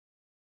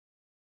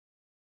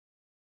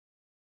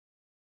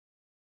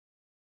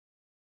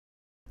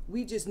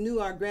we just knew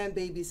our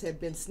grandbabies had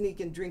been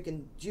sneaking,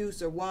 drinking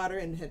juice or water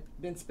and had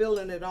been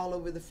spilling it all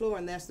over the floor,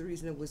 and that's the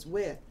reason it was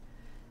wet.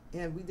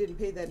 And we didn't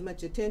pay that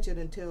much attention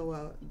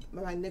until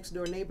my next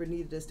door neighbor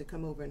needed us to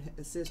come over and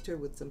assist her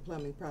with some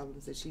plumbing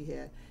problems that she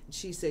had. And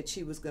she said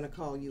she was going to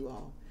call you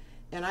all.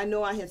 And I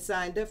know I had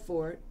signed up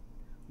for it,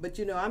 but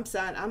you know,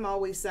 I'm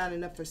always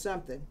signing up for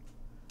something,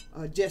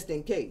 just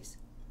in case.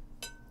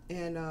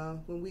 And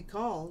when we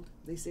called,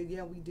 they said,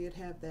 yeah, we did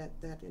have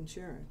that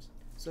insurance.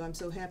 So I'm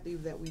so happy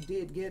that we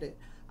did get it.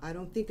 I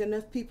don't think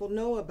enough people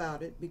know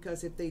about it,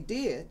 because if they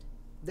did,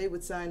 they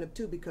would sign up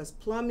too, because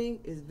plumbing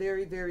is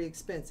very, very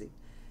expensive.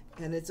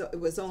 And it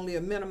was only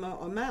a minimum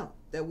amount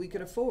that we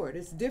could afford.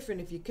 It's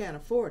different if you can't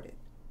afford it.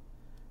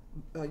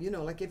 You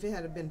know, like if it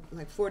had been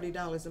like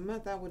 $40 a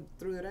month, I would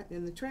throw it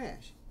in the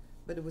trash.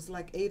 But it was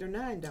like $8 or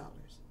 $9.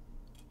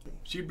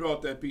 She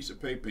brought that piece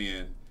of paper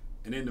in,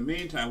 and in the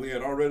meantime, we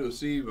had already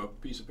received a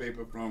piece of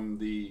paper from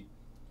the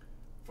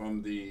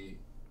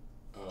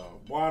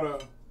water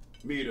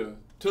meter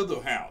to the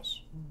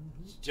house,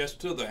 just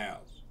to the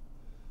house.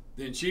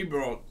 Then she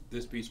brought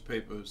this piece of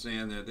paper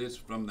saying that it's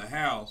from the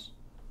house,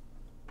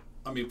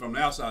 I mean from the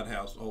outside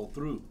house all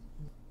through.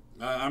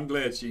 I'm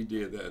glad she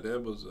did that.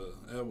 That was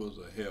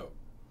a help.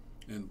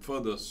 And for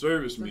the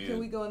servicemen. So can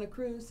we go on a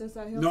cruise since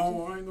I helped you?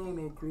 No, I ain't going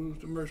no cruise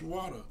to Mercy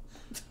Water.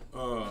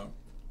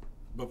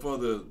 But for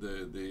the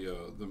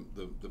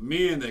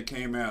men that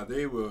came out,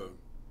 they were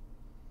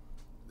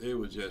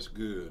just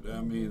good.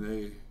 I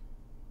mean,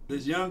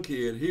 this young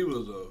kid, he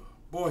was a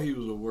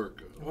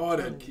worker. Oh,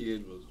 that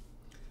kid was,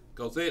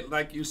 because they,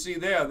 like you see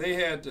there, they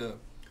had to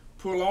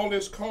pull all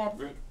this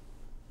carpet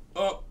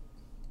up.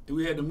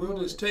 We had to move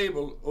this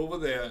table over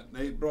there.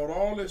 They brought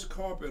all this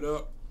carpet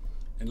up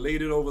and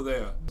laid it over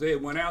there. They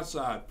went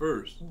outside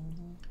first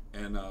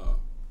and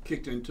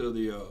kicked into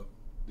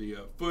the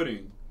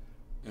footing,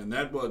 and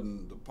that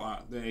wasn't the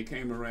part. Then they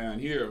came around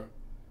here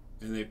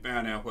and they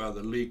found out where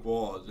the leak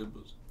was. It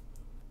was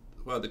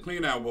where the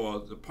clean out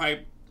was, the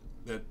pipe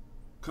that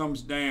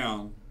comes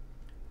down,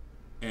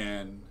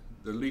 and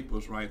the leak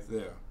was right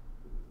there.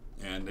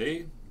 And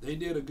they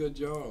did a good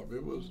job.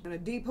 It was in a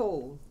deep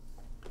hole.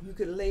 You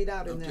could have laid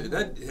out in that hole.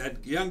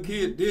 That young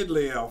kid did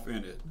lay off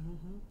in it.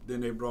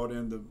 Then they brought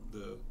in the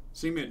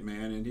cement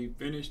man, and he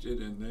finished it,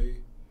 and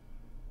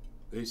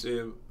they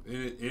said,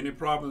 any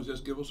problems,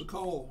 just give us a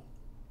call.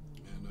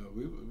 And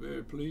we were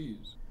very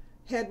pleased.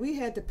 Had we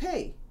had to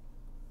pay,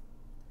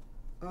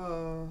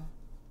 my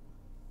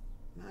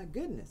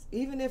goodness,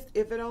 even if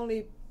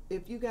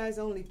you guys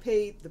only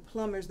paid the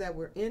plumbers that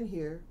were in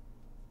here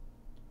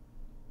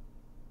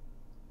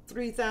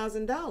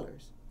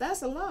 $3,000,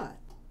 that's a lot.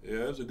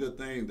 Yeah, it's a good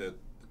thing that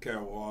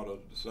CalWater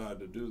decided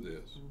to do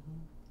this.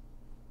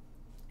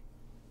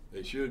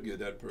 They should give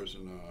that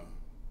person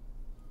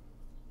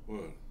a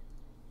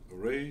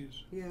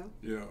raise? Yeah.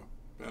 Yeah.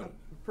 A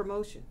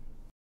promotion.